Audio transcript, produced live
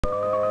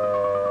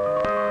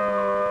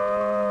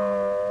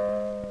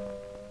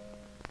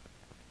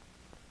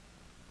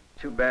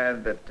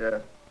bad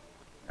that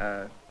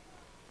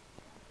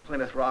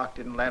Plymouth Rock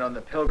didn't land on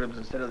the Pilgrims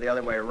instead of the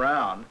other way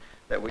around,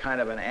 that we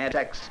kind of an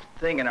anti-sex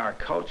thing in our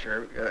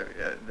culture,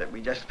 that we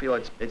just feel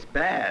it's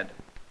bad.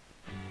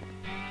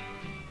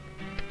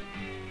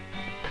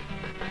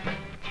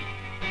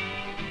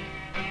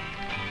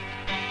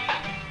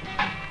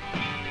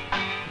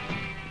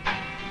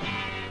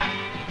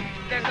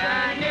 There's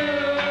a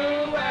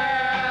new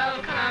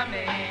world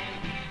coming,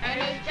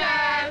 and it's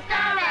just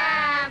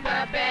around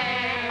the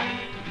bend.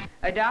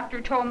 A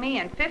doctor told me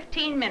in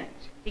 15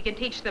 minutes he can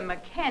teach the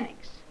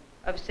mechanics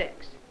of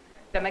sex.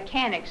 The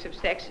mechanics of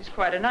sex is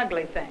quite an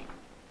ugly thing.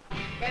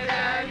 There's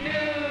a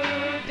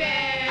new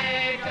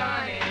day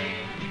dawning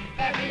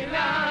that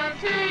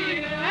belongs to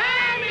you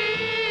and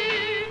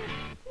me.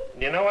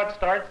 You know what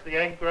starts the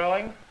egg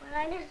growing?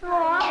 A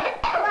sperm.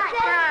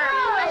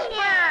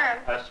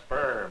 A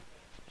sperm.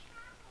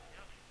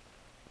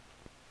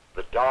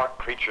 The dark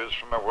creatures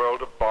from a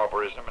world of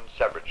barbarism and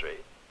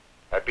savagery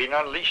have been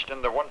unleashed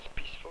in the once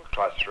peaceful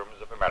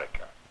classrooms of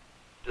America,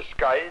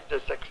 disguised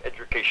as sex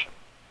education.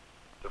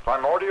 The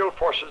primordial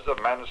forces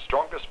of man's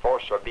strongest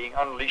force are being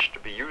unleashed to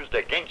be used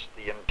against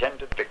the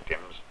intended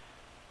victims,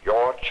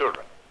 your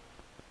children.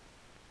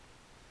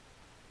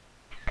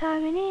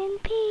 Coming in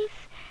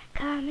peace,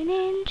 coming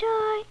in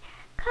joy,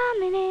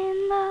 coming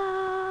in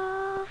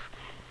love,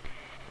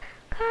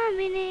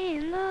 coming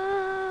in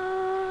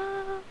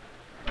love.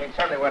 I mean,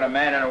 certainly when a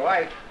man and a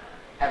wife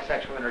have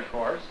sexual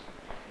intercourse,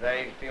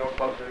 they feel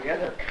closer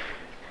together.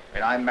 I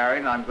mean, I'm married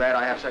and I'm glad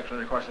I have sexual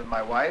intercourse with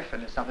my wife,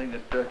 and it's something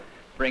that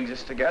brings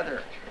us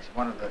together. It's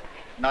one of the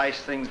nice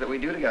things that we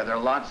do together. There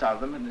are lots of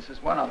them, and this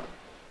is one of them.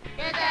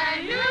 There's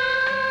a new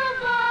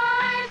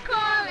voice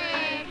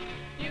calling.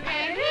 You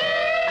can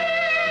hear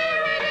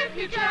it if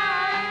you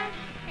try.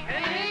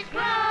 And it's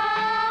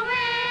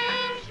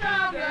growing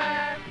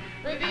stronger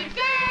with each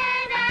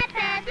day that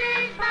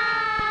passes by.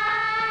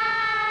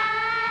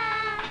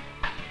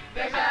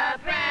 There's a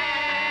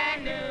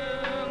brand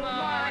new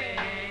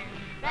morning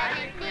that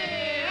is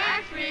clear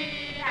and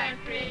sweet and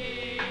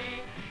free.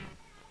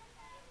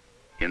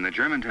 In the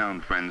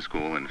Germantown Friends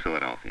School in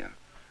Philadelphia,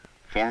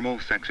 formal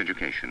sex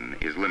education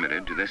is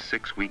limited to this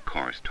 6-week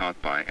course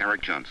taught by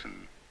Eric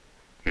Johnson.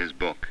 His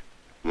book,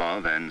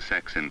 Love and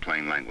Sex in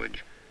Plain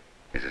Language,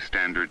 is a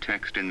standard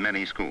text in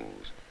many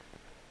schools.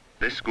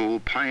 This school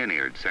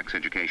pioneered sex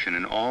education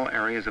in all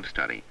areas of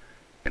study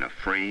in a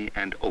free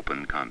and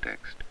open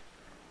context.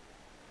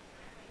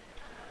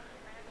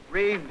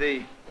 Read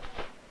the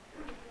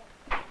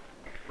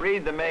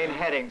main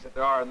headings that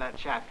there are in that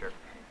chapter.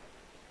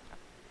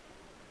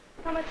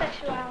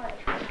 Homosexuality.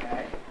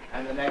 Okay.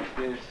 And the next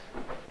is,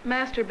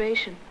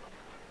 Masturbation.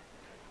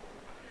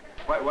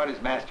 what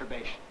is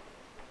masturbation?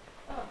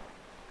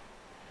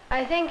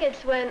 I think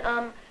it's when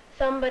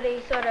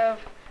somebody sort of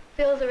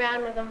feels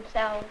around with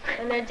themselves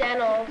and their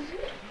genitals,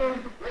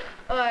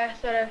 or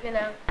sort of, you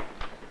know.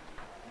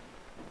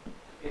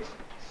 It's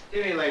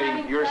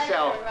stimulating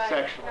yourself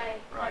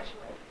sexually. Right.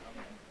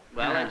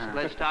 Well,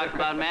 let's talk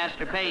about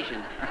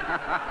masturbation.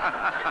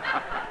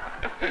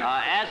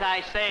 As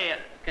I say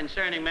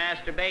concerning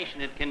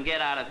masturbation, it can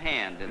get out of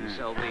hand, and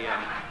so we...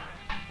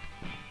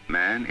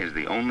 Man is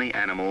the only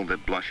animal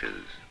that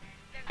blushes,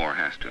 or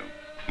has to,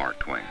 Mark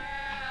Twain.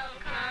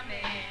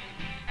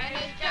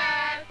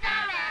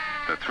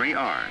 The 3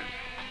 R's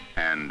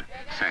and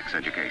sex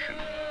education.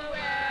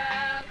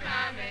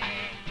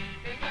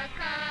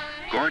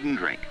 Gordon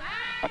Drake,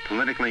 a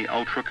politically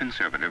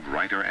ultra-conservative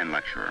writer and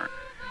lecturer,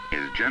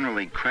 is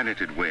generally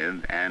credited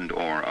with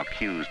and/or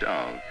accused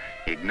of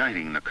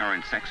igniting the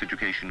current sex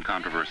education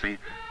controversy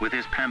with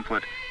his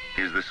pamphlet,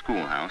 Is the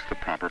Schoolhouse the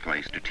Proper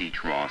Place to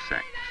Teach Raw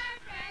Sex?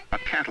 A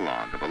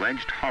catalog of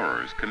alleged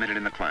horrors committed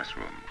in the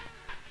classroom.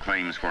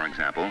 Claims, for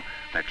example,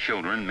 that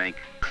children make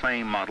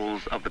clay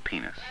models of the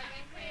penis.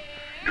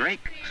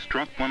 Drake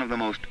struck one of the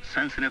most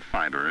sensitive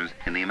fibers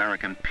in the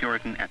American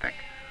Puritan ethic,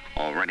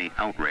 already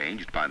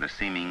outraged by the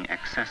seeming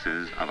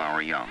excesses of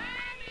our young.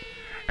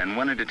 And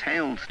when a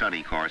detailed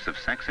study course of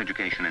sex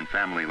education and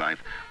family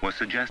life was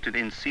suggested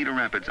in Cedar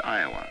Rapids,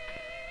 Iowa,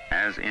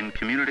 as in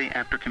community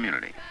after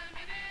community,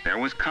 there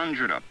was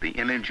conjured up the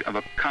image of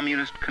a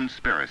communist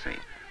conspiracy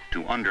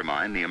to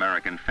undermine the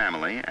American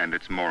family and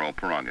its moral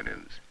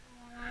prerogatives.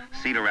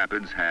 Cedar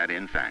Rapids had,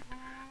 in fact,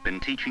 been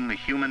teaching the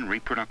human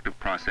reproductive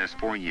process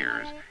for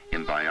years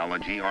in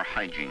biology or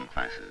hygiene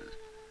classes.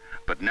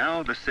 But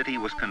now the city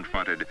was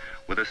confronted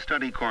with a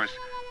study course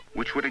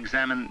which would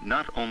examine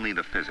not only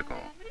the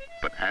physical,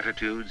 but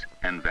attitudes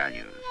and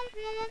values.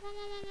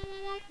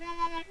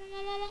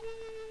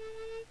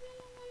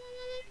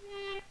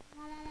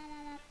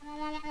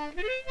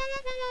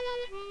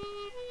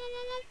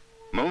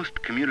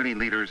 Most community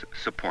leaders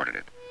supported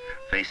it,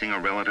 facing a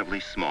relatively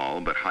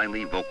small but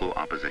highly vocal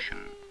opposition.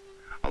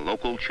 A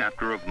local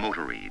chapter of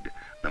Motor Read,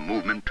 the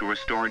movement to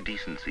restore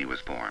decency,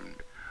 was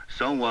formed.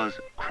 So was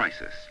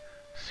Crisis,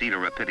 Cedar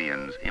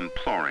Rapidians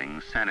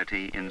imploring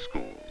sanity in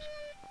schools.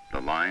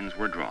 The lines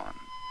were drawn,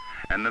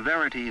 and the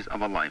verities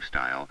of a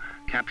lifestyle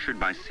captured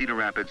by Cedar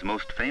Rapids'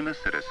 most famous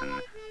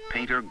citizen,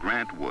 painter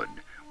Grant Wood,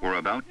 were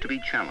about to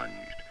be challenged,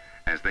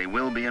 as they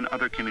will be in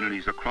other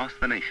communities across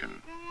the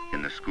nation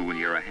in the school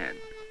year ahead.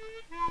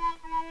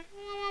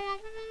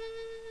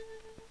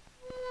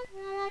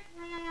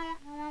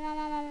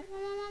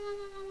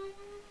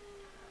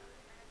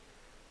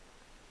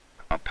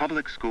 A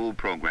public school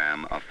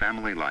program of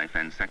family life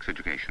and sex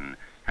education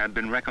had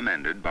been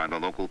recommended by the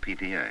local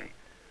PTA,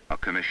 a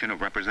commission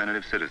of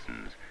representative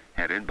citizens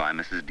headed by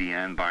Mrs.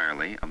 Deanne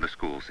Byerly of the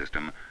school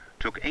system,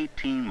 took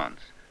 18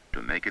 months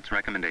to make its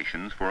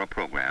recommendations for a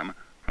program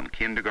from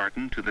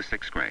kindergarten to the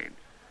 6th grade.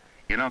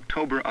 In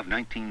October of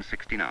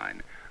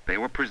 1969, they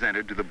were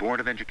presented to the Board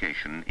of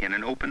Education in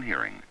an open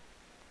hearing.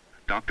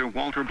 Dr.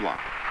 Walter Block.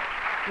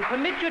 You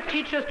permit your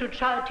teachers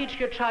to teach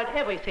your child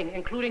everything,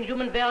 including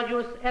human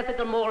values,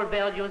 ethical, moral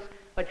values,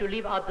 but you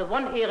leave out the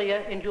one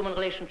area in human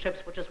relationships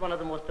which is one of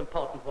the most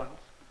important ones.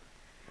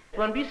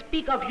 When we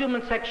speak of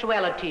human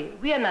sexuality,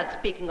 we are not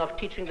speaking of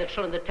teaching the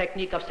children the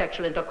technique of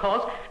sexual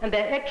intercourse, and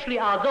there actually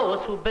are those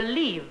who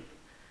believe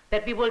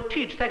that we will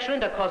teach sexual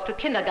intercourse to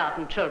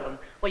kindergarten children.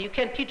 Well, you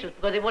can't teach it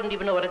because they wouldn't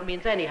even know what it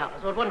means anyhow,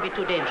 so it wouldn't be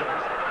too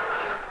dangerous.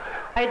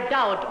 I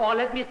doubt, or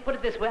let me put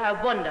it this way,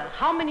 I wonder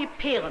how many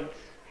parents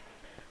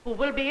who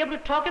will be able to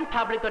talk in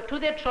public or to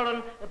their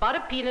children about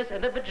a penis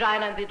and a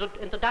vagina and the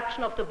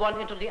introduction of the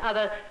one into the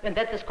other, and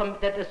that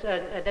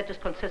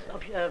consists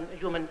of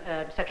human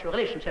sexual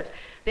relationships.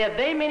 There are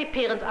very many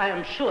parents, I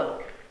am sure,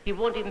 who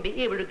won't even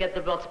be able to get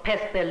the words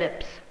past their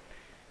lips.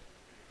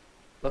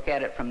 Look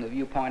at it from the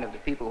viewpoint of the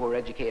people who are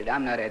educated.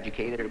 I'm not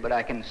educated, but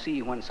I can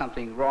see when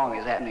something wrong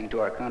is happening to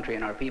our country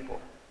and our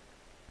people.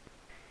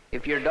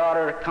 If your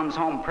daughter comes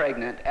home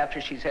pregnant after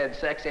she's had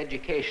sex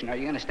education, are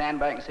you going to stand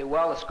back and say,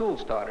 well, the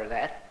school's taught her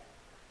that?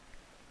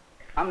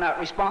 I'm not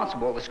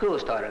responsible. The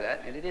school's taught her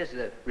that, and it is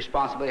the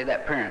responsibility of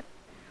that parent.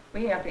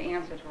 We have to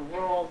answer to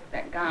rules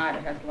that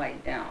God has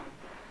laid down.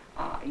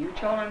 You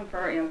children,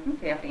 for instance,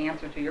 have to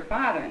answer to your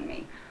father and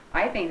me.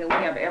 I think that we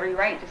have every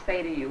right to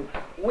say to you,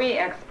 we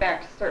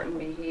expect certain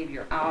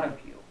behavior out of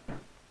you.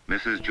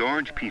 Mrs.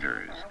 George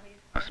Peters,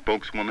 a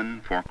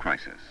spokeswoman for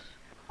Crisis.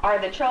 Are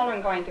the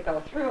children going to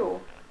go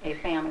through a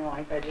family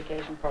life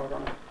education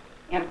program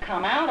and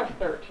come out of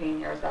 13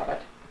 years of it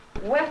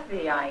with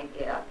the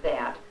idea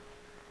that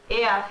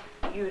if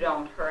you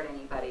don't hurt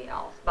anybody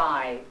else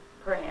by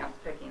perhaps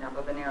picking up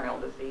a venereal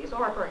disease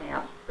or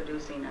perhaps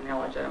producing an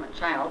illegitimate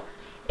child,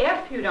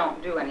 if you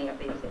don't do any of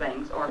these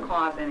things or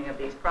cause any of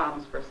these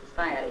problems for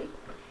society,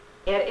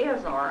 it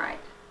is all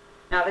right.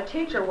 Now, the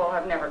teacher will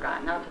have never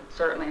gotten up,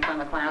 certainly from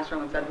the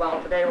classroom, and said,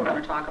 well, today we're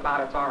going to talk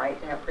about it's all right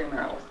to have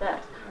premarital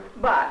sex.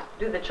 But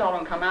do the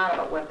children come out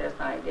of it with this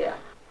idea?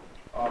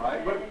 All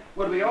right.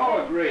 Would we all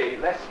agree,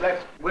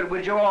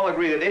 would you all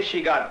agree that if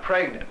she got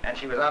pregnant and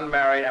she was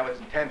unmarried and was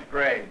in 10th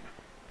grade,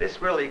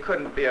 this really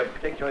couldn't be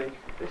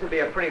this would be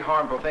a pretty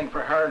harmful thing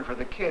for her and for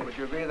the kid. Would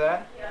you agree with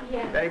that?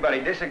 Yeah. Does anybody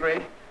disagree?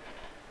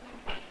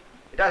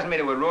 It doesn't mean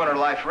it would ruin her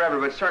life forever,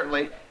 but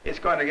certainly it's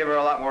going to give her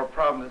a lot more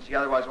problems than she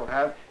otherwise will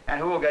have, and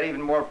who will get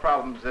even more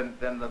problems than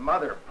the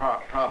mother,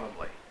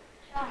 probably.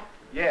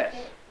 Yes.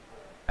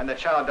 And the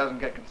child doesn't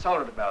get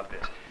consulted about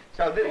this.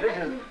 So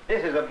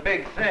this is a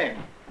big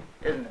thing,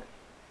 isn't it?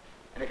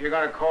 And if you're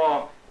going to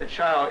call the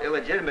child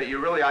illegitimate, you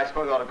really, I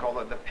suppose, ought to call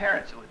the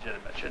parents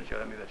illegitimate, shouldn't you?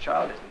 I mean, the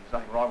child isn't, there's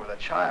nothing wrong with the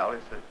child.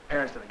 It's the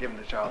parents that have given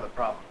the child the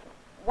problem.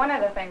 One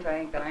of the things I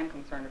think that I'm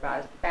concerned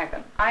about is the fact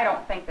that I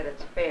don't think that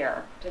it's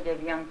fair to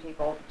give young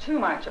people too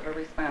much of a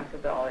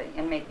responsibility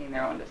in making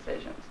their own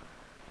decisions.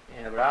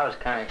 Yeah, but I was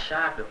kind of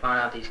shocked to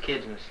find out these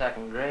kids in the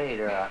 2nd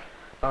grade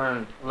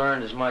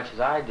learned as much as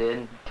I did.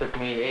 It took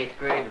me 8th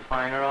grade to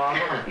find her all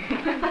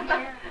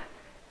over.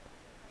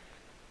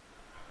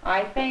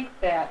 I think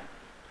that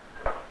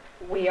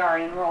we are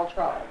in real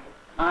trouble.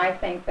 I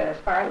think that as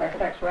far as our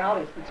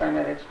sexuality is concerned,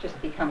 that it's just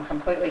become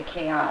completely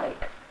chaotic.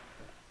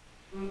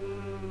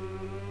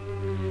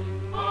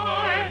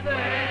 I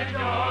pledge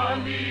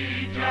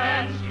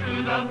allegiance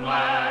to the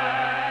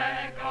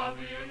flag of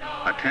the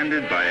United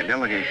Attended by a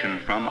delegation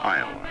from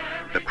Iowa,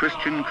 the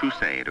Christian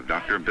Crusade of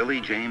Dr.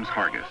 Billy James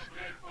Hargis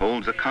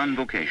holds a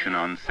convocation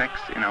on sex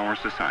in our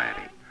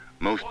society,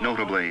 most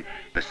notably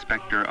the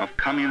specter of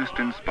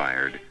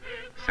communist-inspired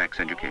sex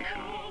education.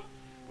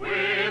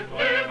 with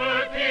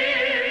liberty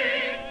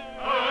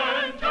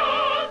and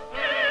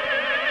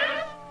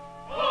justice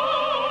for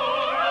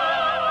all.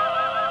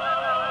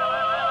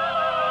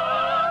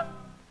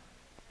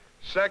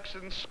 Sex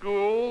in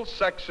school,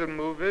 sex in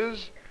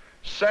movies,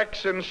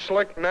 sex in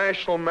slick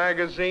national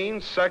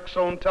magazines, sex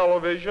on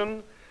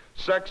television,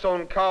 sex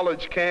on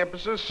college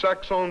campuses,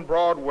 sex on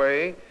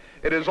Broadway.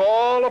 It is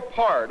all a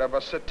part of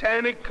a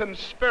satanic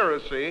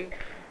conspiracy.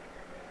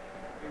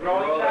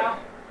 Rolling now?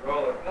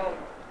 Roll it.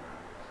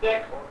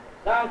 Stick.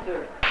 Down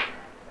to it.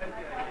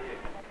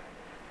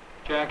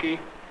 Jackie,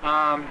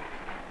 turn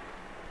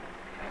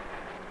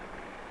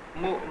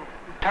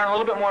a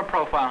little bit more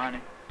profile, honey.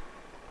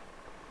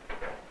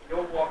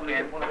 You'll walk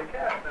in one of the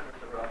cast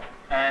members of us.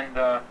 And,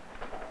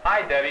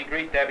 hi, Debbie.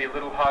 Greet Debbie. A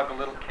little hug, a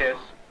little kiss.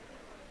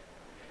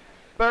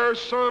 There are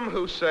some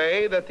who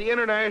say that the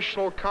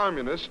international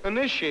communists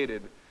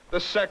initiated the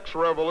sex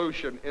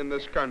revolution in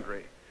this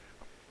country.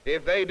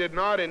 If they did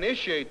not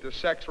initiate the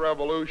sex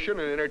revolution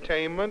in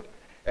entertainment,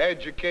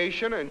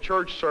 education, and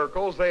church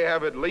circles, they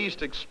have at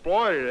least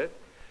exploited it,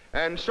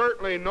 and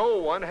certainly no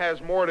one has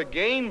more to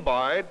gain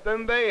by it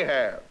than they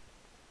have.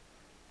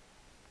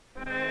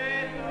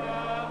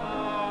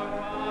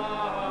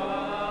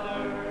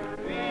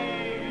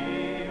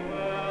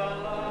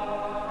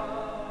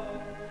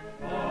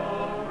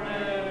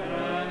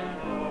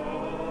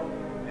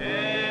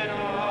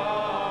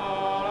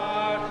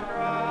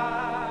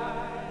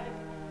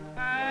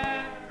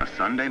 A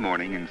Sunday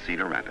morning in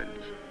Cedar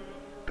Rapids,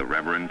 the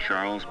Reverend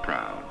Charles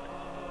Proud.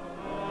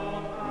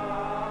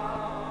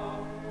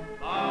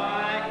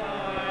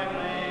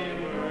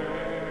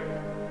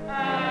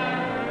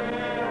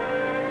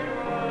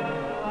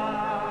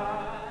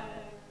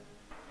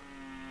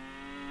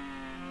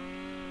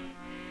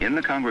 In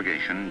the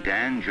congregation,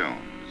 Dan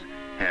Jones,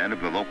 head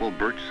of the local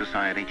Birch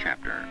Society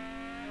chapter.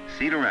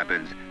 Cedar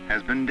Rapids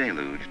has been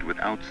deluged with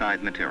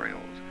outside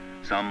materials,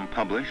 some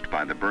published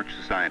by the Birch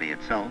Society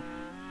itself,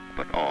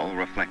 but all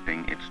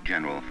reflecting its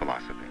general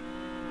philosophy.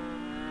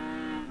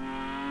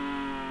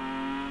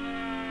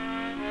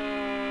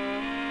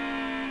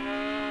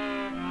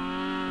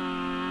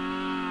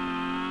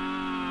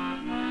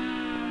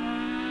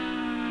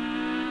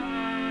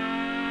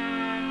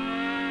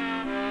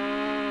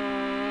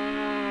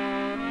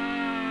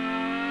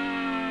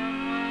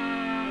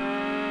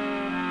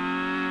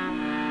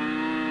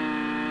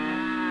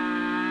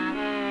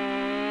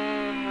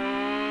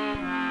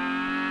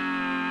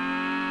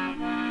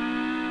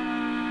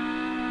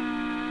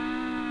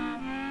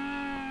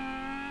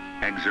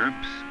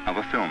 Excerpts of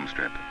a film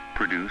strip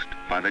produced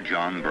by the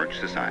John Birch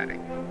Society.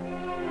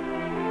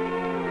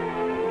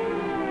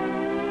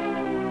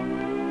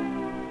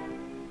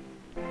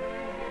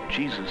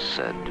 Jesus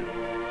said,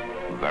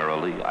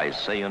 "Verily I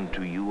say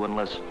unto you,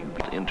 unless you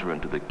enter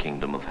into the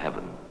kingdom of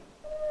heaven."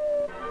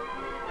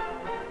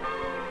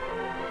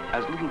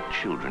 As little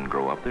children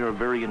grow up, they are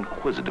very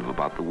inquisitive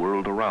about the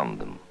world around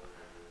them.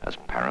 As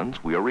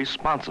parents, we are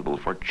responsible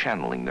for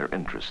channeling their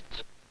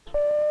interests.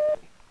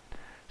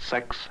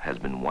 Sex has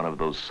been one of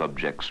those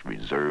subjects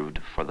reserved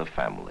for the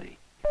family.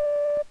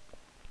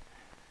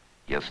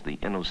 Yes, the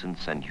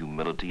innocence and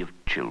humility of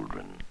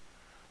children.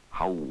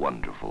 How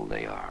wonderful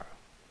they are.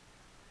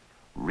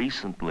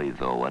 Recently,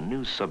 though, a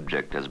new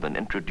subject has been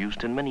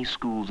introduced in many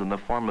schools in the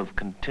form of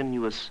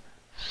continuous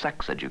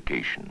sex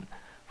education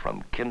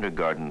from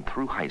kindergarten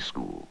through high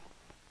school.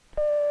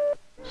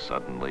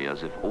 Suddenly,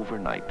 as if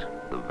overnight,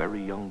 the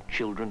very young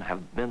children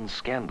have been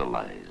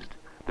scandalized,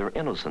 their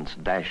innocence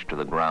dashed to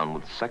the ground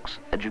with sex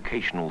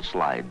educational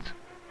slides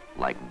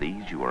like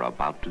these you are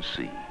about to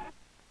see.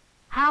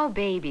 How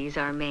babies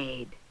are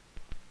made.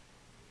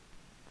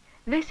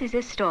 This is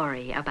a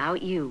story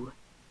about you.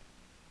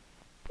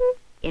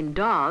 In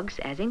dogs,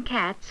 as in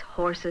cats,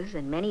 horses,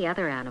 and many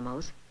other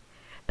animals,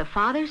 the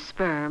father's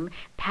sperm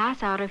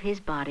pass out of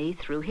his body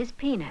through his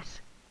penis.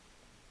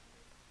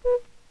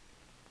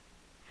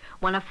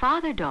 When a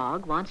father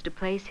dog wants to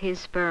place his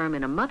sperm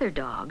in a mother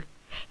dog,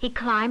 he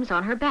climbs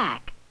on her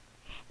back.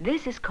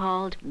 This is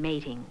called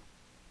mating.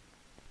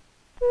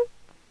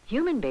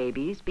 Human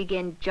babies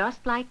begin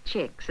just like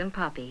chicks and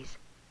puppies.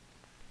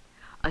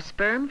 A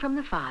sperm from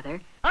the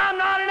father. I'm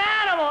not an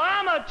animal,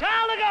 I'm a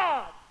child of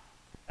God.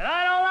 And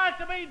I don't like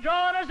to be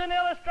drawn as an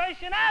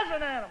illustration as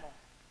an animal.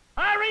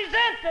 I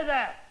resent to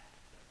that.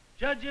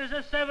 Judges,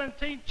 the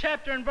 17th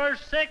chapter and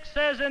verse 6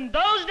 says, "In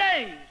those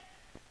days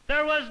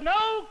there was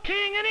no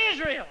king in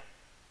Israel,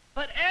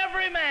 but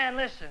every man,"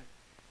 listen,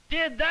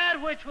 "did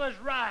that which was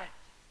right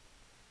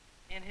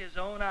in his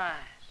own eyes."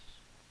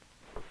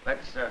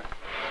 Let's,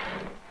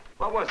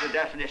 what was the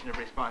definition of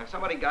response? If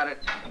somebody got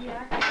it,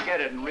 get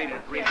it and read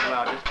it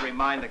aloud, just to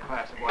remind the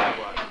class of what it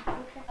was.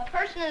 A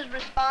person is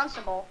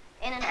responsible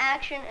in an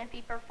action if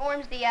he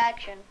performs the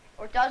action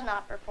or does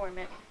not perform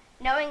it,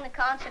 knowing the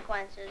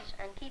consequences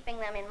and keeping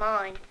them in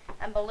mind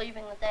and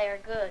believing that they are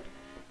good.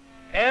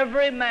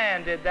 Every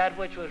man did that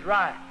which was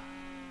right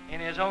in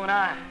his own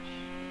eyes.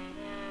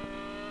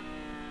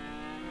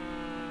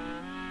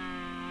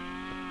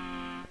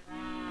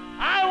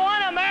 I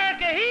want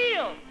America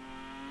healed.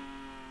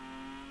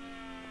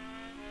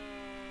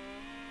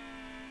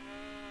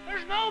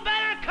 There's no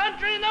better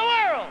country in the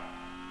world.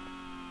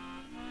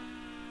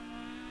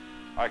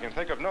 I can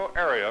think of no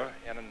area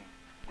in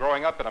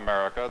growing up in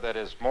America that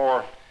is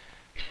more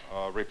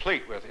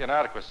replete with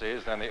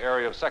inadequacies than the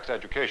area of sex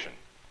education.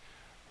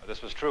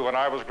 This was true when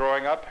I was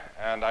growing up,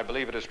 and I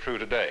believe it is true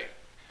today.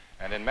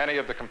 And in many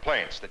of the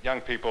complaints that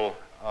young people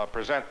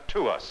present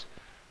to us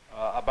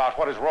about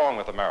what is wrong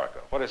with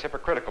America, what is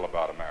hypocritical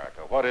about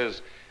America, what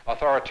is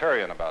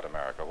authoritarian about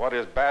America, what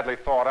is badly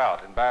thought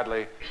out and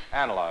badly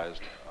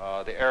analyzed,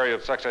 the area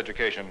of sex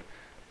education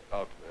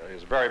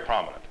is very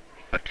prominent.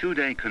 A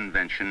two-day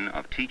convention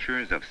of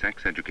teachers of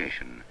sex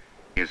education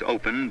is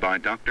opened by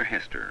Dr.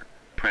 Hester,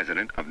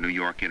 president of New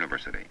York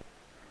University.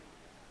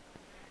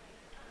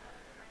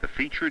 The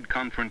featured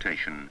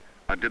confrontation,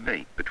 a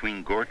debate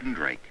between Gordon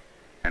Drake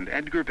and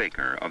Edgar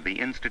Baker of the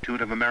Institute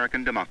of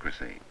American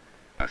Democracy,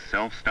 a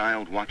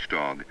self-styled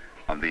watchdog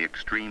of the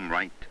extreme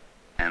right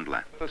and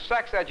left. The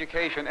sex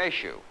education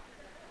issue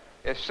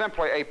is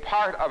simply a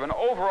part of an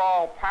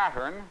overall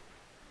pattern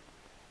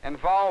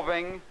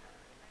involving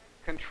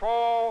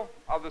control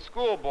of the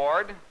school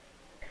board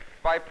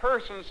by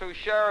persons who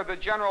share the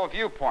general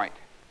viewpoint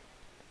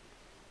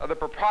of the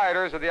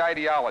proprietors of the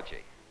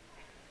ideology.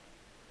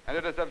 And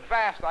it is a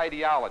vast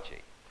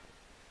ideology.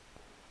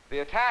 The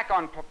attack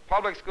on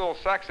public school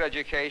sex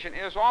education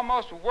is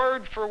almost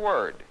word for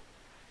word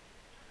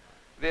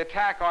the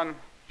attack on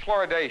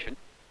fluoridation.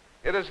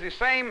 It is the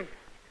same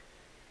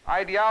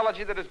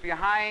ideology that is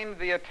behind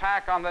the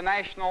attack on the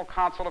National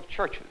Council of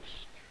Churches.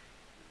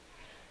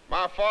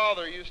 My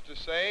father used to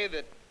say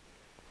that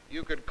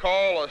you could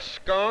call a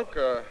skunk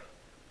a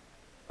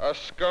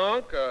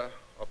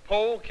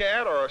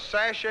polecat, or a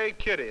sachet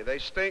kitty. They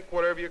stink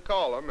whatever you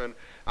call them, and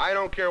I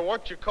don't care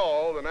what you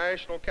call the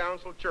National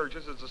Council of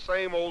Churches. It's the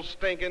same old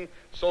stinking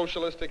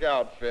socialistic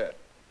outfit.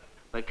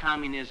 But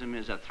communism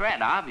is a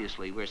threat,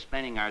 obviously. We're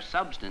spending our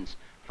substance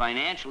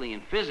financially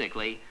and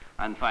physically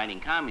on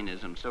fighting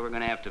communism, so we're going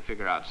to have to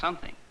figure out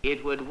something.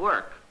 It would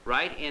work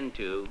right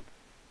into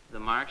the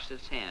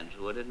Marxist hands,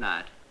 would it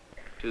not,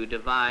 to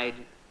divide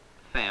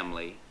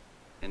family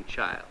and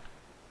child.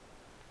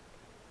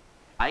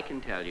 I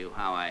can tell you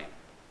how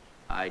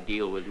I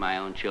deal with my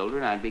own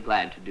children. I'd be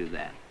glad to do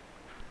that.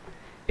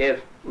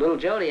 If little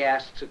Jody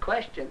asks a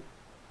question,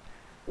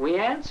 we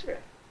answer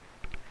it.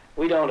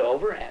 We don't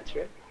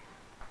over-answer it.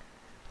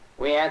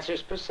 We answer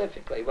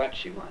specifically what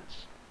she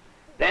wants.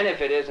 Then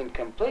if it isn't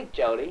complete,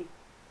 Jody,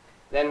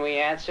 then we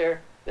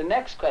answer the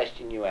next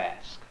question you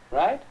ask,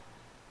 right?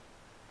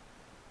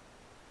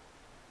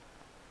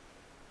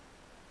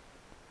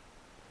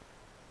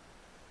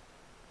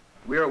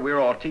 We're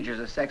all teachers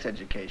of sex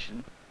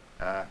education.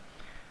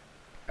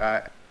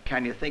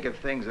 Can you think of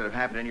things that have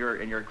happened in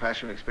your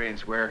classroom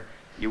experience where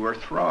you were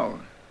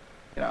thrown,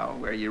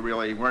 where you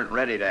really weren't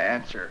ready to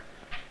answer?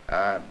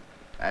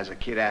 As a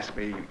kid asked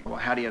me, well,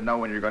 how do you know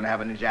when you're going to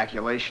have an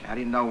ejaculation? How do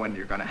you know when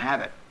you're going to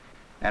have it?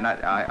 And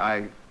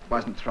I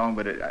wasn't thrown,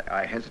 but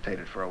I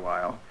hesitated for a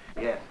while.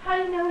 Yes. How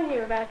do you know when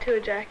you're about to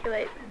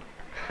ejaculate?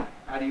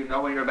 How do you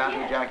know when you're about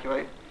to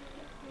ejaculate?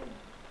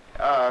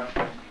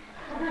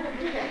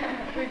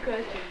 Good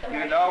question.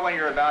 You know when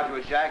you're about to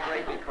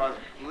ejaculate because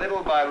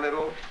little by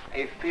little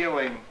a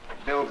feeling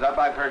builds up.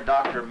 I've heard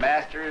Dr.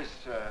 Masters,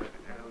 who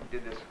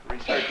did this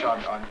research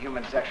on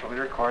human sexual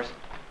intercourse,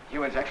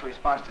 human sexual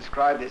response,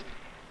 describe this.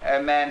 A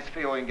man's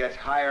feeling gets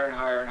higher and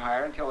higher and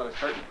higher until at a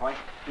certain point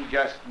he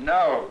just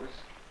knows.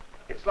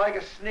 It's like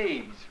a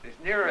sneeze. It's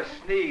nearer a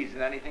sneeze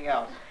than anything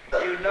else.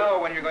 You know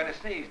when you're going to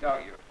sneeze,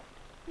 don't you?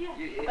 Yeah.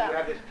 You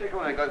have this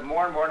tickle and it goes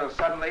more and more until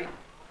suddenly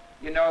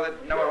you know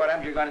that no matter what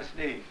happens, you're going to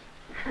sneeze.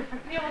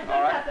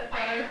 All right?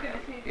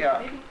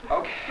 Yeah.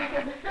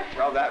 Okay.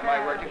 Well, that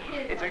might work.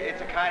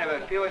 It's a kind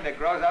of a feeling that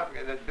grows up,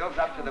 that builds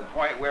up to the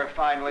point where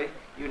finally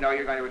you know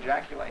you're going to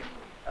ejaculate.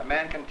 A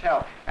man can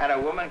tell, and a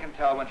woman can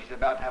tell when she's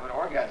about to have an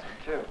orgasm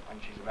too, when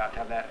she's about to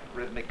have that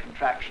rhythmic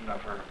contraction of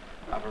her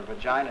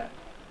vagina.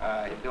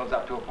 It builds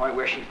up to a point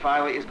where she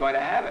finally is going to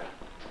have it,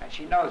 and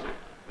she knows it.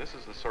 This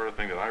is the sort of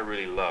thing that I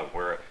really love,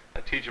 where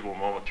a teachable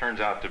moment turns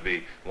out to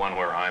be one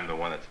where I'm the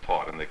one that's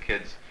taught, and the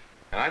kids.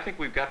 And I think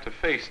we've got to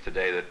face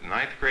today that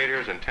 9th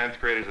graders and 10th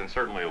graders and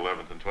certainly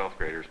 11th and 12th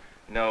graders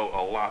know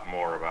a lot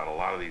more about a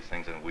lot of these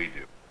things than we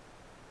do.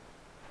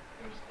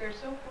 They're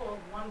so full of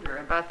wonder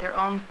about their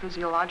own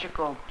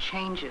physiological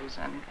changes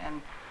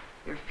and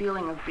their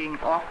feeling of being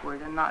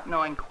awkward and not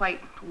knowing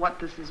quite what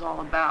this is all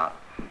about.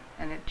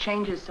 And it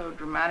changes so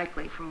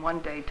dramatically from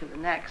one day to the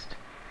next.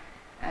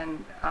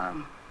 And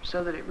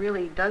so that it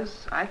really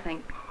does, I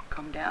think,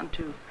 come down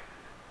to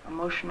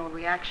emotional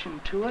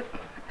reaction to it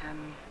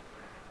and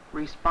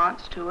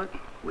response to it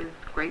with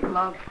great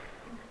love.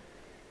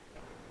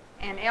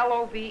 And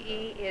LOVE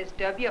is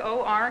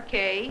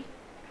WORK,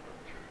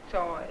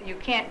 so you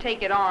can't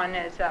take it on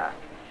as a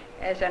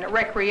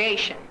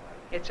recreation.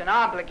 It's an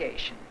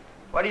obligation.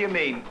 What do you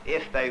mean,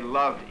 if they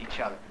loved each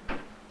other?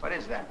 What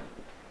is that?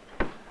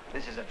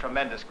 This is a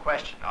tremendous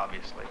question,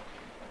 obviously.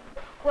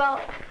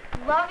 Well,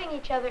 loving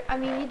each other, I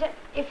mean,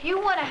 if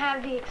you want to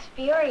have the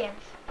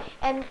experience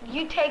and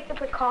you take the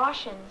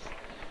precautions,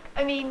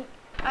 I mean,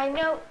 I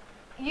know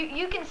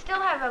you can still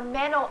have a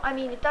mental, I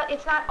mean,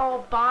 it's not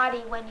all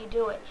body when you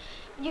do it.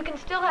 You can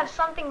still have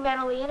something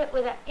mentally in it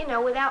without,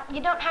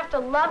 you don't have to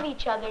love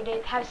each other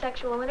to have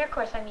sexual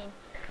intercourse, I mean.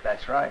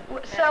 That's right.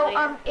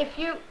 So if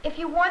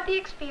you want the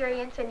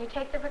experience and you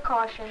take the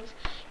precautions,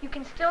 you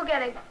can still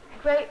get a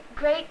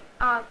great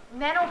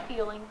mental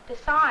feeling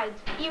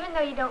besides, even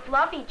though you don't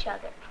love each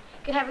other.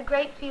 You can have a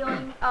great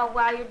feeling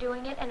while you're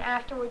doing it and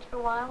afterwards for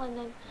a while, and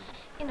then,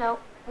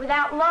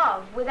 without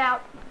love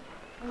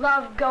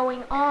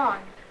going on.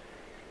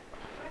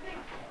 I think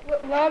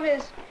what love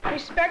is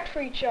respect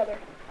for each other.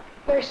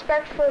 The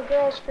respect for a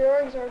girl's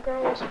feelings, or a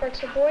girl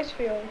respects a boy's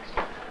feelings.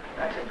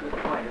 That's a good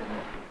point, isn't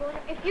it? Well,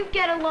 if you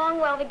get along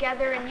well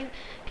together and you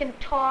can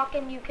talk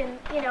and you can,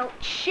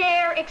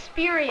 share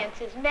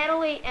experiences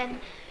mentally and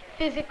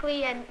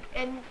physically and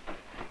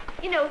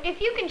you know,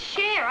 if you can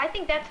share, I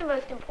think that's the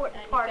most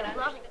important part of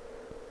loving.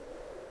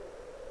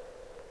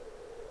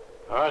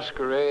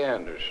 Oscar A.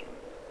 Anderson,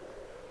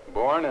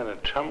 born in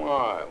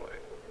Ottumwa, Iowa.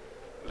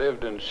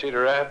 Lived in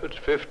Cedar Rapids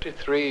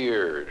 53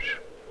 years.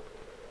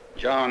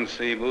 John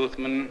C.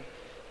 Boothman,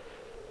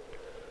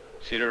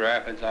 Cedar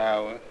Rapids,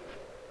 Iowa.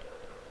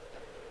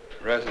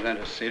 Resident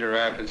of Cedar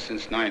Rapids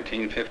since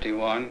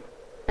 1951.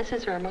 This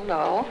is Irma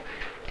Lowe,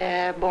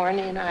 born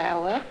in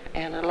Iowa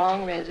and a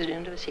long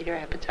resident of Cedar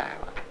Rapids,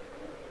 Iowa.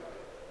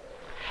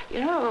 You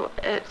know,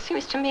 it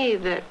seems to me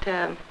that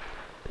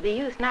the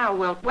youth now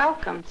will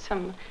welcome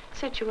some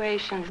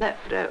situations that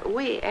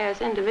we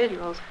as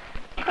individuals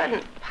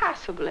couldn't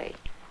possibly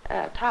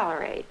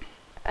tolerate.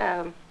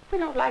 We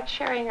don't like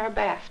sharing our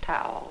bath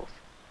towels.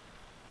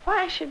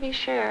 Why should we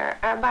share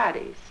our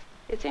bodies?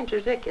 It seems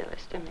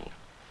ridiculous to me.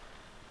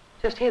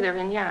 Just hither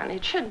and yon.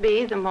 It should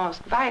be the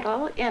most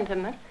vital,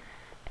 intimate,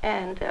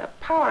 and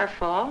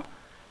powerful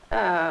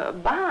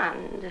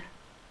bond,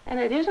 and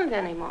it isn't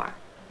anymore.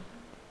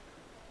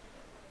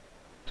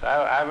 So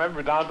I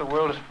remember down at the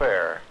World's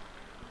Fair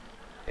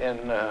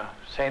in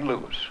St.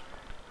 Louis.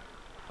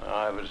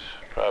 I was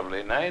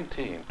probably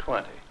 19,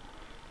 20.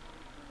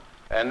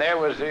 And there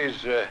was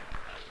these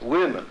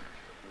women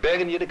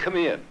begging you to come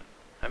in.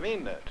 I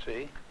mean that,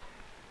 see?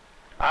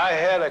 I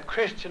had a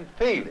Christian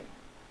feeling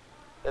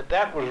that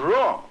that was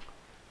wrong.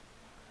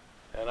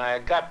 And I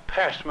got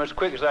past them as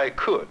quick as I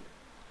could.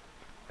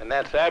 And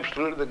that's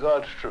absolutely the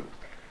God's truth.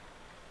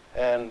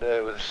 And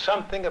there was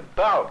something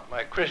about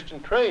my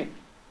Christian training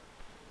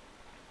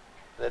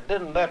that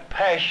didn't let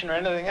passion or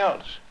anything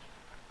else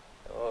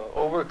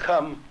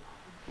overcome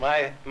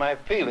my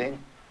feeling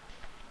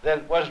that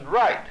it wasn't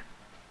right.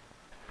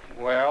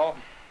 Well,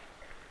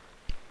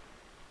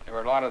 there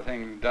were a lot of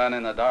things done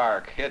in the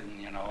dark, hidden,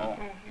 you know,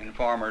 in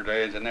former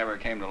days that never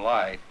came to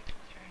light.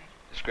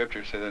 The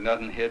scripture says there's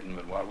nothing hidden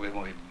but what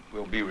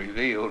will be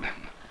revealed.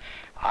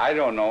 I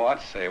don't know what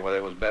to say, whether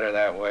it was better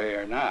that way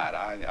or not.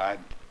 I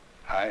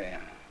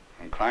am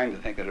inclined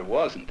to think that it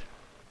wasn't.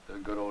 The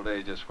good old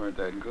days just weren't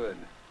that good.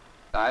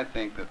 I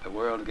think that the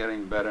world's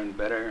getting better and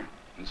better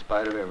in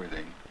spite of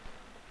everything.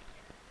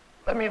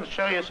 Let me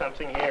show you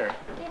something here.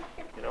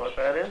 You know what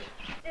that is?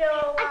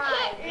 Still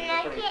alive. It's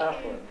a pretty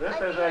tough one. This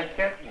is a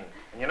kitten.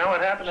 And you know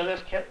what happened to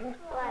this kitten?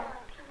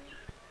 What?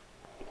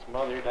 Its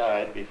mother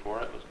died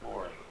before it was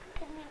born.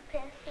 Can you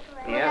pass it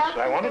around? Yes,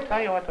 I want to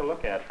tell you what to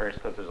look at first,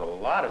 because there's a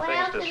lot of What things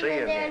else to is see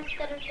in there here.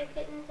 instead of the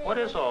kittens? What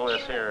is all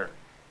this here?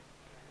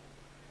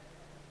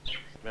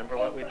 Remember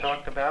what we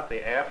talked about,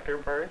 the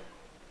afterbirth?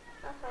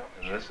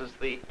 And this is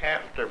the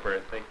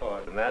afterbirth, they call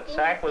it. And that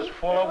sack was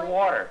full of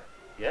water.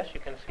 Yes, you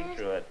can see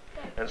through it.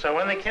 And so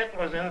when the kitten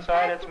was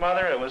inside its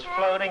mother, it was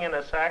floating in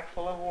a sack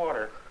full of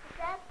water. Is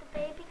that the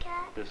baby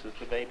cat? This is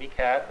the baby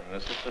cat, and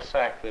this is the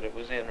sack that it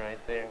was in right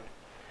there.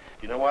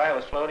 Do you know why it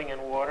was floating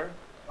in water?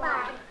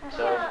 Why?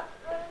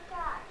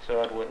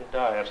 So it wouldn't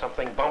die. If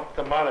something bumped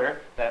the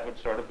mother, that would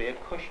sort of be a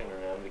cushion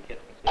around the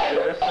kitten. See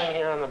this thing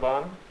here on the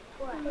bottom?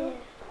 What?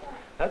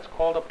 That's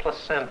called a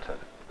placenta.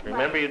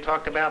 Remember you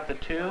talked about the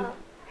tube?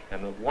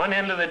 And the one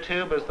end of the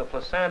tube is the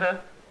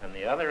placenta, and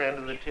the other end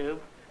of the tube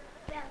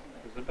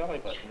is the belly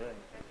button, right?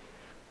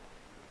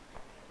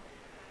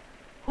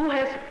 Who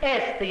has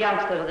asked the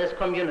youngsters of this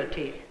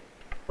community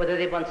whether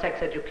they want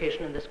sex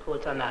education in the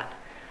schools or not?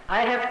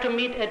 I have to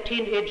meet a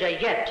teenager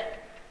yet.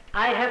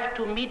 I have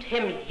to meet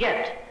him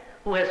yet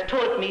who has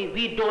told me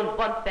we don't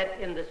want that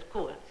in the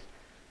schools.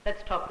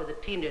 Let's talk to the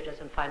teenagers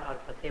and find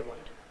out what they want.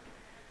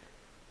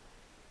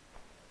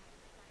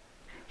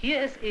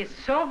 Here is a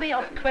survey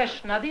of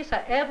questions. Now, these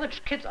are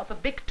average kids of a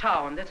big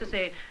town. This is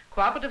a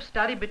cooperative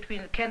study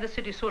between Kansas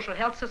City Social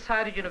Health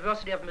Society,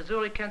 University of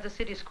Missouri, Kansas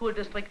City School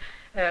District,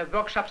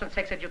 workshops on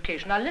sex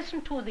education. Now, listen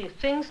to the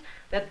things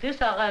that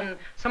these are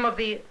some of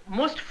the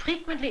most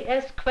frequently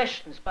asked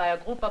questions by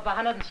a group of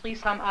 103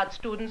 some odd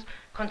students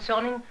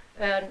concerning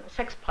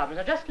sex problems.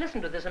 Now, just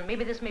listen to this, and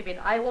maybe this may be an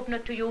eye-opener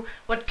to you,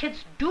 what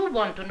kids do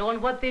want to know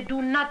and what they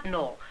do not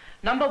know.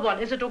 Number one,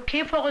 is it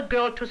okay for a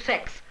girl to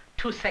sex,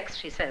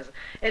 she says,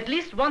 at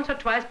least once or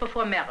twice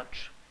before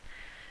marriage?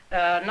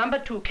 Number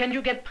two, can you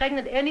get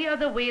pregnant any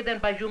other way than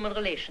by human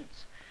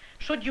relations?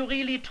 Should you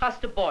really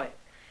trust a boy?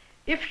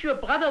 If your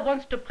brother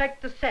wants to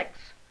practice sex,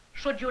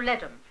 should you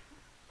let him?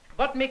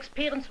 What makes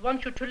parents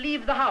want you to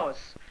leave the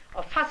house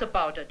or fuss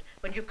about it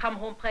when you come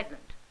home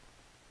pregnant?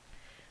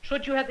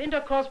 Should you have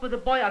intercourse with a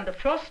boy on the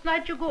first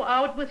night you go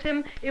out with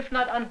him? If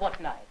not, on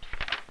what night?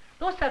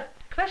 Those are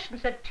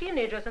questions that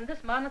teenagers in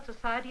this modern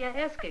society are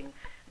asking.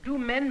 Do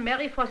men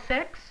marry for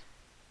sex?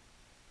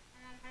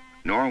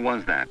 Nor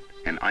was that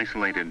an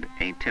isolated,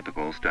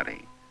 atypical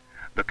study.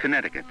 The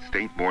Connecticut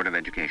State Board of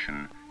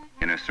Education,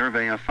 in a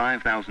survey of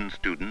 5,000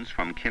 students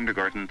from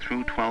kindergarten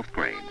through 12th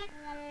grade,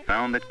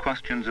 found that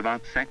questions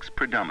about sex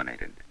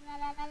predominated.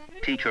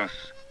 Teach us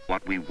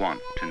what we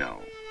want to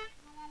know.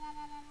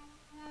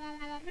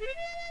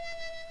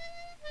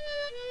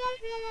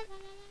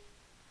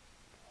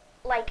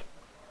 Like,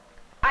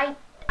 I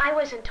I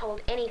wasn't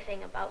told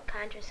anything about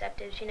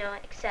contraceptives, you know,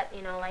 except,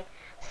 you know, like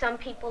some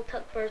people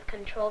took birth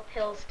control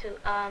pills to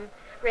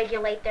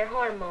regulate their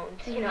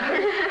hormones, you know.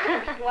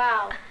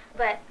 Wow.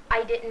 But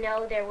I didn't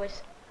know there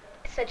was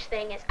such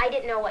thing as, I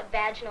didn't know what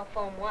vaginal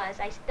foam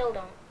was. I still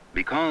don't.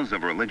 Because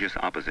of religious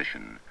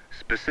opposition,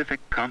 specific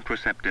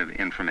contraceptive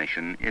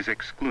information is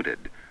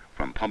excluded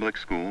from public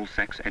school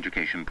sex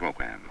education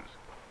programs.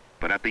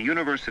 But at the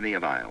University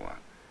of Iowa,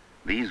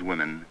 these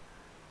women,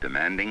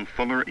 demanding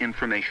fuller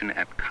information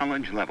at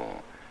college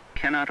level,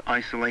 cannot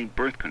isolate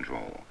birth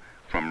control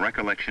from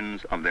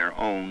recollections of their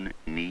own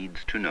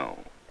needs to know.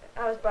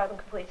 I was brought up in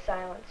complete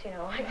silence, you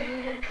know.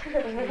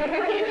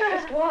 It's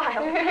just wild.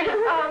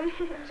 I'm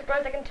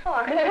surprised I can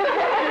talk.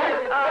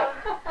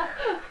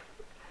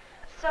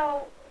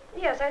 So,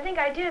 yes, I think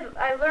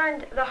I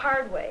learned the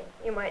hard way,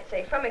 you might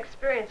say. From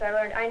experience,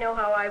 I know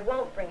how I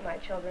won't bring my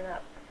children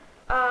up.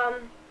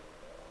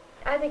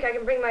 I think I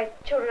can bring my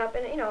children up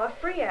in, you know, a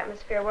free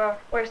atmosphere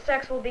where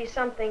sex will be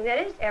something that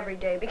is every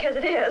day, because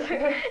it is.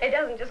 It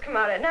doesn't just come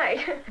out at night.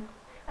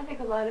 I think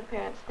a lot of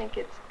parents think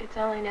it's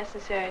only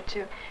necessary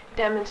to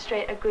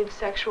demonstrate a good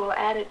sexual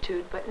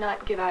attitude, but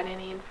not give out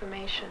any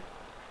information.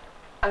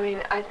 I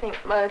mean, I think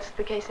that's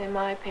the case in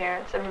my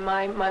parents. I mean,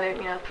 my mother,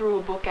 you know, threw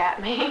a book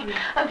at me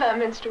about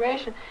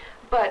menstruation,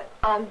 but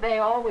they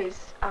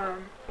always,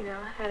 you know,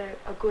 had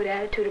a good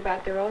attitude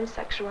about their own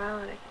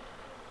sexuality.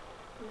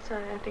 And so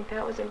I think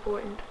that was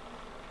important.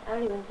 I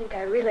don't even think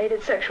I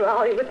related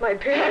sexuality with my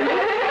parents.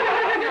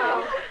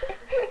 No.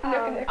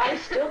 I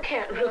still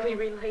can't really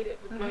relate it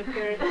with my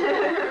parents.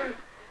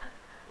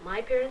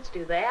 My parents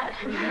do that.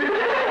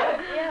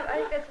 Yeah, I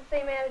think that's the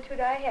same attitude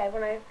I had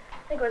when I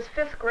think it was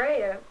 5th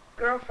grade. A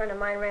girlfriend of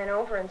mine ran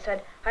over and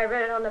said, I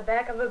read it on the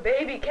back of a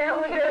baby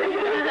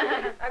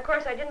calendar. Of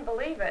course, I didn't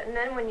believe it. And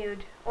then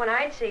when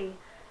I'd see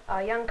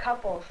young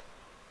couples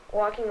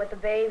walking with the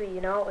baby,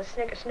 you know, it was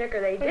snicker, snicker,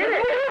 they did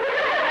it.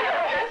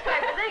 This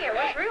type of thing, it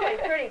was really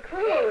pretty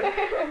crude.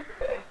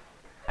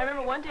 I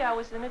remember one day I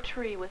was in a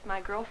tree with my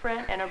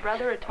girlfriend, and her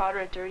brother had taught her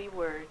a dirty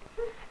word.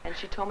 And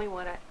she told me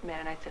what it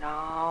meant, and I said,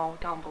 oh,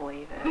 don't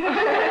believe it.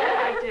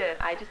 I did.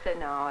 I just said,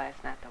 no,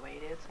 that's not the way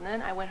it is. And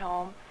then I went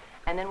home,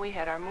 and then we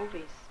had our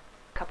movies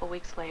a couple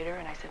weeks later,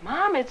 and I said,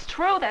 Mom, it's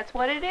true, that's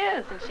what it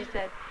is. And she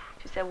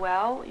said,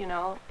 well, you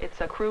know,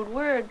 it's a crude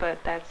word,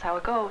 but that's how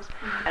it goes.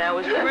 And I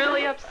was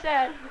really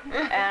upset,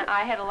 and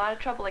I had a lot of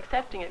trouble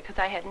accepting it because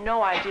I had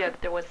no idea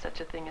that there was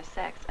such a thing as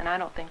sex, and I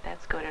don't think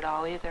that's good at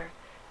all either.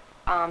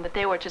 But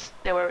they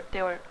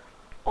were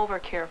over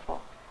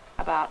careful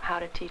about how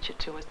to teach it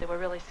to us. They were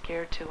really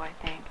scared to, I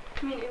think.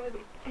 I mean, it would,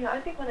 you know,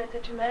 I think one of the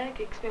traumatic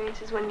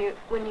experiences when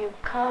you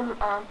come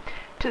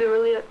to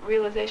the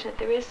realization that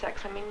there is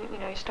sex. I mean, you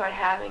know, you start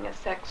having a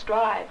sex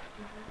drive.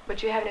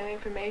 But you have no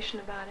information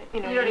about it. You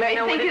know, you may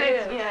think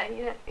it's, yeah,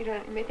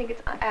 you may think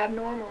it's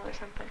abnormal or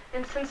something.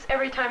 And since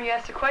every time you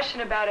asked a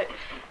question about it,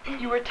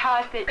 you were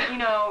taught that, you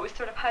know, it was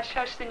sort of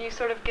hush-hush, then you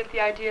sort of get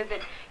the idea that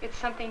it's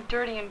something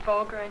dirty and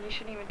vulgar and you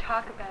shouldn't even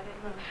talk about it.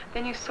 And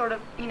then you sort of,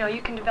 you know,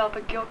 you can develop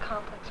a guilt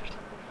complex or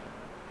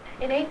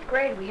something. In 8th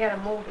grade, we had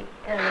a movie,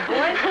 and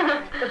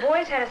the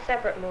boys had a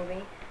separate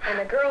movie, and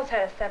the girls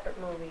had a separate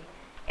movie.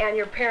 And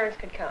your parents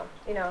could come,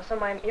 you know. So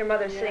your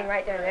mother's sitting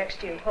right there next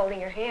to you, holding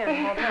your hand the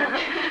whole time,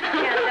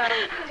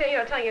 and so, you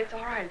know, telling you it's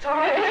all right, it's all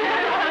right.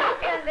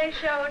 And they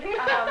showed,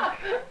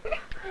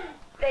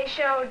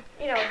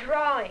 you know,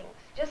 drawings,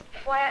 just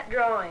flat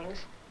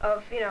drawings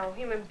of, you know,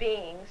 human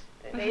beings.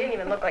 They didn't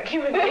even look like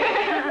human beings.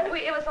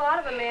 It was a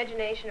lot of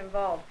imagination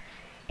involved.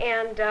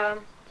 And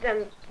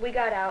then we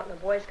got out, and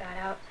the boys got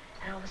out,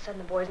 and all of a sudden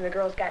the boys and the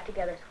girls got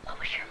together. What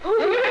was your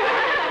movie?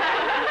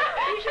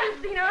 You should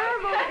have seen our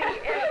movie.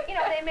 And, you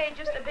know, they made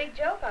just a big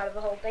joke out of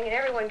the whole thing, and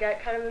everyone got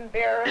kind of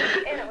embarrassed,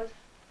 and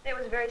it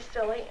was very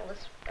silly. It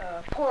was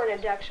poor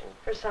induction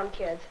for some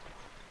kids.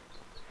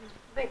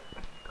 I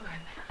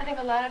think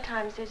a lot of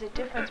times there's a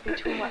difference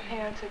between what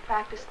parents have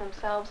practiced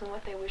themselves and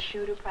what they wish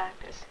you to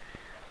practice.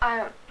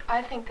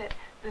 I think that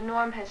the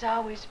norm has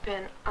always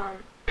been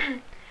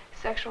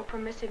sexual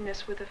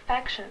permissiveness with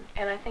affection,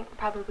 and I think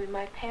probably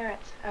my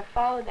parents have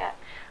followed that.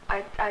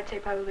 I'd say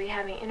probably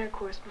having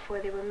intercourse before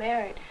they were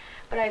married.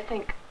 But I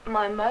think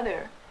my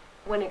mother,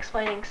 when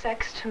explaining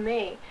sex to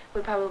me,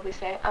 would probably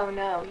say, oh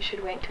no, you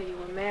should wait until you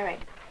were married.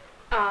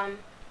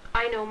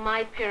 I know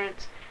my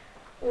parents,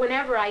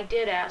 whenever I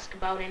did ask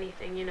about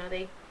anything, you know,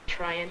 they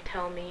try and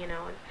tell me, you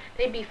know, and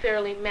they'd be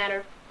fairly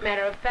matter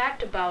of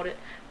fact about it,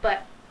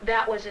 but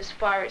that was as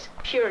far as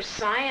pure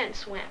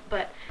science went.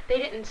 But they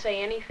didn't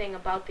say anything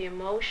about the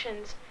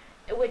emotions,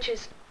 which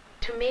is,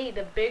 to me,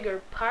 the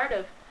bigger part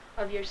of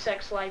your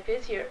sex life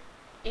is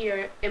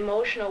your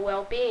emotional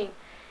well-being.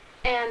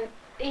 And,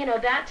 you know,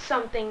 that's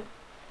something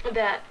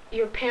that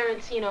your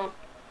parents, you know,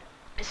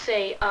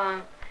 say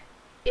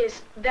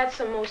that's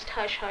the most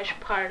hush-hush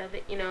part of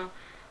it, you know.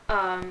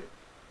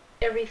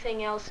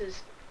 Everything else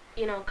is,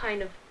 you know,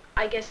 kind of,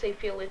 I guess they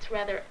feel it's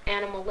rather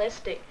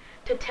animalistic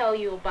to tell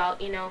you about,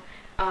 you know,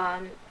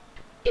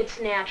 it's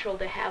natural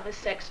to have a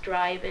sex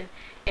drive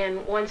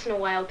and once in a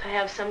while to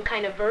have some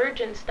kind of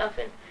urge and stuff,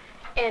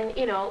 and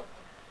you know,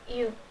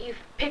 you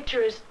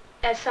picture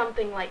as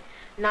something like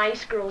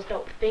nice girls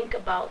don't think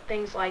about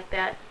things like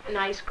that.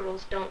 Nice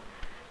girls don't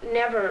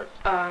never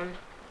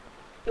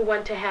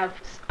want to have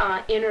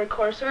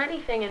intercourse or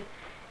anything,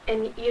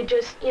 and you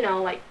just, you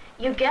know, like,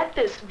 you get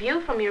this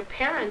view from your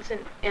parents,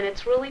 and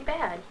it's really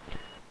bad.